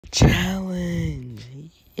Challenge.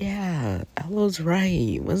 Yeah, Aloe's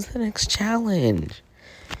right. What's the next challenge?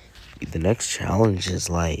 The next challenge is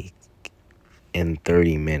like in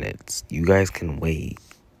 30 minutes. You guys can wait.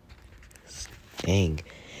 Dang.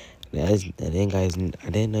 I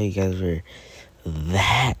didn't know you guys were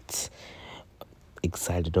that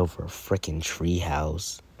excited over a freaking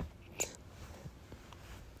treehouse.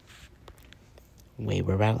 Wait,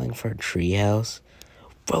 we're battling for a treehouse?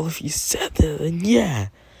 Well, if you said that, then yeah.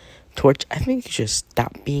 Torch, I think you should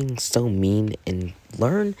stop being so mean and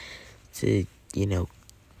learn to,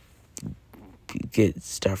 get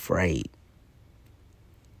stuff right.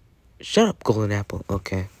 Shut up, Golden Apple.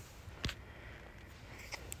 Okay.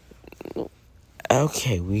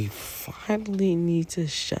 Okay, we finally need to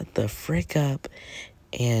shut the frick up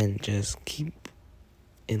and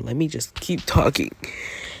let me just keep talking.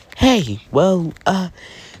 Hey, well,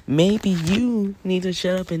 maybe you need to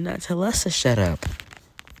shut up and not tell us to shut up.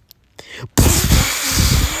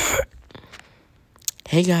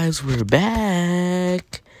 Hey guys, we're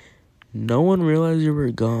back. No one realized you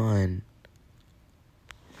were gone.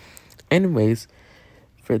 Anyways,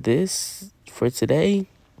 for today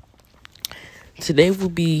we'll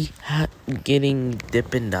be getting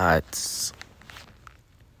Dippin' Dots.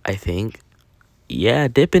 I think. Yeah,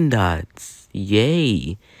 Dippin' Dots.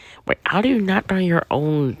 Yay. Wait, how do you not know your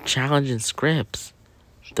own challenge and scripts?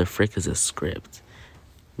 The frick is a script.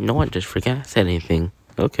 No one just freaking said anything.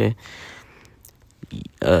 Okay.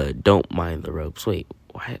 Don't mind the ropes. Wait,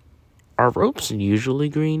 what? Are ropes usually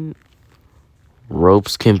green?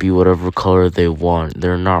 Ropes can be whatever color they want.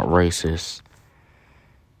 They're not racist.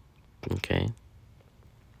 Okay.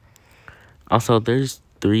 Also, there's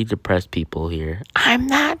 3 depressed people here. I'm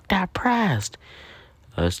not depressed.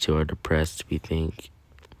 Us 2 are depressed, we think.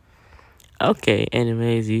 Okay,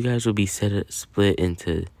 anyways, you guys will be split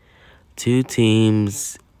into 2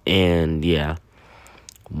 teams. And yeah,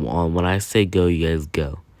 when I say go, you guys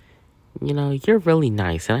go. You're really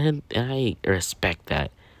nice, and I respect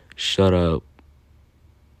that. Shut up.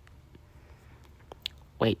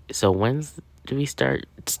 Wait, so do we start?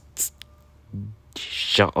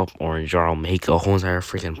 Shut up, Orange, or I'll make a whole entire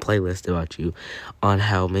freaking playlist about you on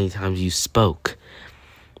how many times you spoke.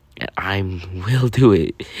 And I will do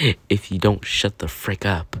it if you don't shut the frick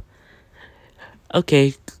up.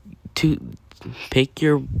 Okay, pick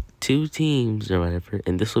your 2 teams or whatever,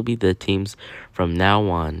 and this will be the teams from now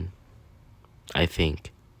on, I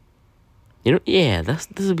think. Yeah, this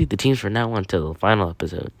will be the teams from now on till the final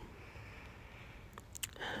episode.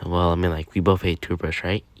 Well, I mean, like, we both hate Toothbrush,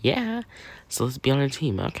 right? Yeah. So let's be on a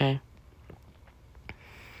team, okay?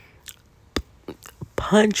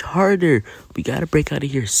 Punch harder. We gotta break out of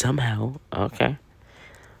here somehow. Okay.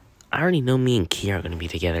 I already know me and Kia are gonna be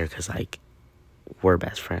together because, like, we're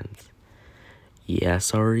best friends. Yeah,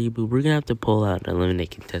 sorry, but we're gonna have to pull out an eliminate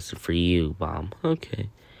contestant for you, Bomb. Okay.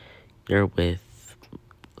 You're with...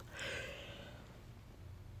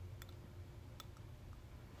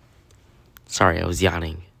 Sorry, I was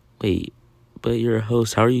yawning. Wait, but you're a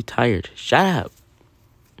host. How are you tired? Shut up.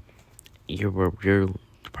 You're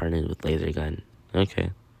partnered with Laser Gun.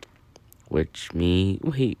 Okay.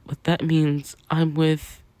 Wait, but that means I'm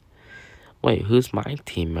with... Wait, who's my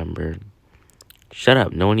team member? Shut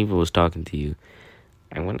up. No one even was talking to you.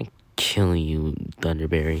 I want to kill you,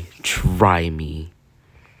 Thunderberry. Try me.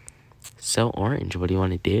 So, Orange, what do you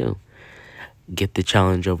want to do? Get the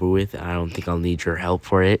challenge over with. I don't think I'll need your help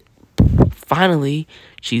for it. Finally,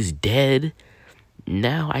 she's dead.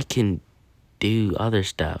 Now I can do other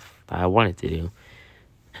stuff I wanted to do.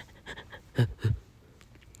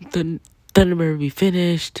 Thunderberry be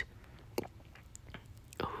finished.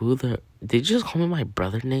 Did you just call me my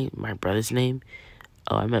brother's name?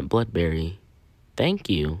 Oh, I meant Bloodberry. Thank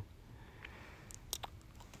you.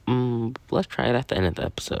 Let's try it at the end of the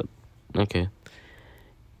episode. Okay.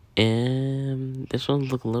 This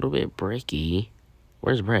one's look a little bit breaky.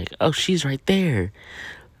 Where's Break? Oh, she's right there.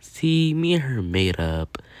 See, me and her made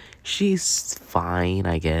up. She's fine,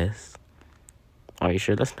 I guess. Are you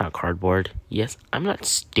sure that's not cardboard? Yes, I'm not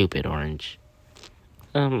stupid, Orange.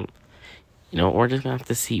 We're just gonna have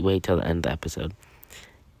to wait till the end of the episode.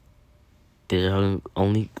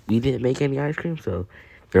 We didn't make any ice cream, so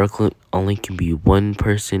there only can be one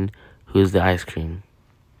person who's the ice cream.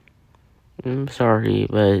 I'm sorry,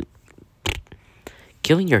 but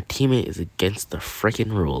killing your teammate is against the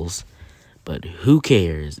freaking rules. But who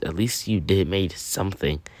cares? At least you made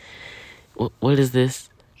something. What is this?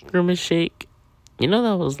 Grimace Shake?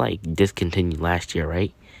 That was like discontinued last year,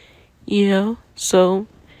 right? Yeah, so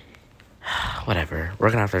whatever. We're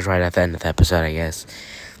gonna have to try it at the end of the episode, I guess.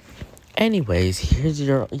 Anyways, here's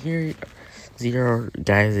your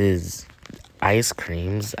guys' ice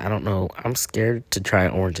creams. I don't know. I'm scared to try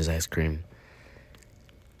orange's ice cream.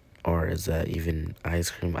 Or is that even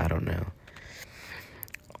ice cream? I don't know.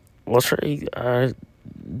 Let's try I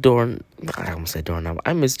almost said doorknob.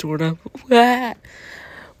 I miss doorknob.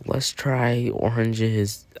 Let's try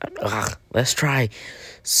oranges. Let's try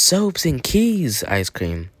soaps and keys ice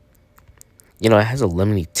cream. You know, it has a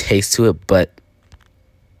lemony taste to it, but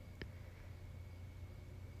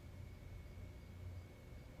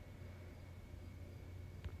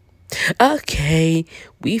okay,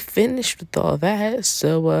 we finished with all that.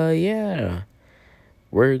 So yeah.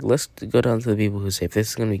 Let's go down to the people who say this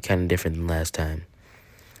is gonna be kinda different than last time.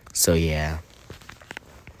 So yeah.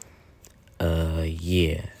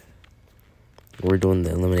 Yeah. We're doing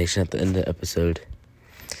the elimination at the end of the episode.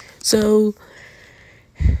 So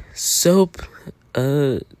soap,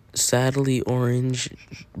 sadly orange,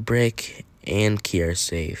 brick, and key are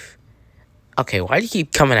safe. Okay, why do you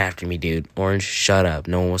keep coming after me, dude? Orange, shut up.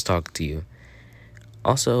 No one was talking to you.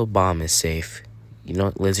 Also, bomb is safe. You know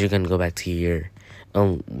what, Liz, you're gonna go back to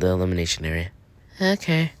the elimination area.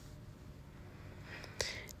 Okay.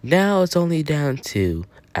 Now it's only down to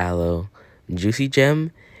aloe, juicy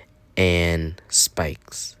gem, and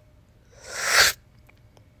spikes.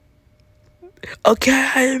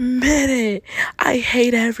 Okay, I admit it. I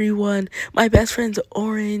hate everyone. My best friend's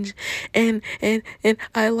orange, and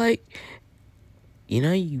I like. You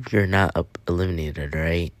know you're not eliminated,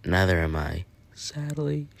 right? Neither am I.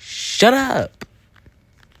 Sadly, shut up.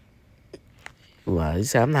 Well, you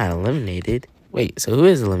said I'm not eliminated. Wait, so who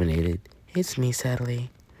is eliminated? It's me, sadly.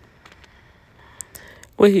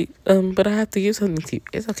 Wait, but I have to give something to you.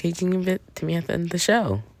 It's okay, you can give it to me at the end of the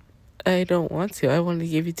show. I don't want to. I want to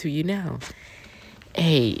give it to you now.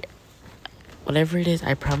 Hey, whatever it is,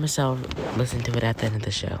 I promise I'll listen to it at the end of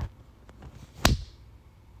the show.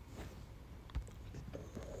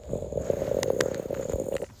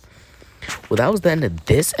 Well, that was the end of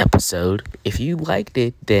this episode. If you liked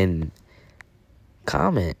it, then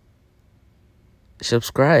comment,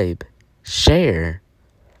 subscribe, share,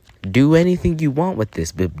 do anything you want with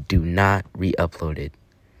this, but do not re-upload it.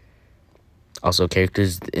 Also,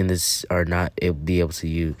 characters in this are not be able to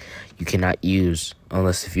use. You cannot use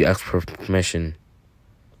unless if you ask for permission.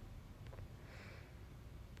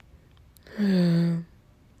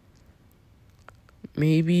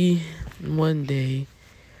 Maybe one day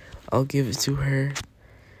I'll give it to her.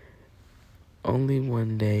 Only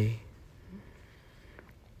one day.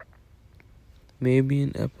 Maybe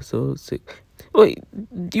in episode 6. Wait,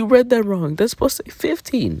 you read that wrong. That's supposed to say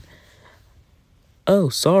 15. Oh,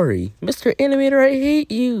 sorry. Mr. Animator, I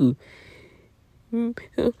hate you.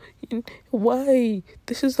 Why?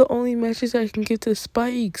 This is the only message I can give to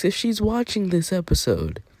Spikes if she's watching this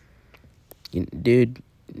episode. Dude,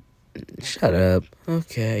 shut up.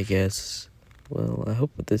 Okay, I guess. Well, I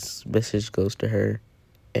hope this message goes to her.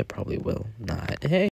 It probably will not. Hey.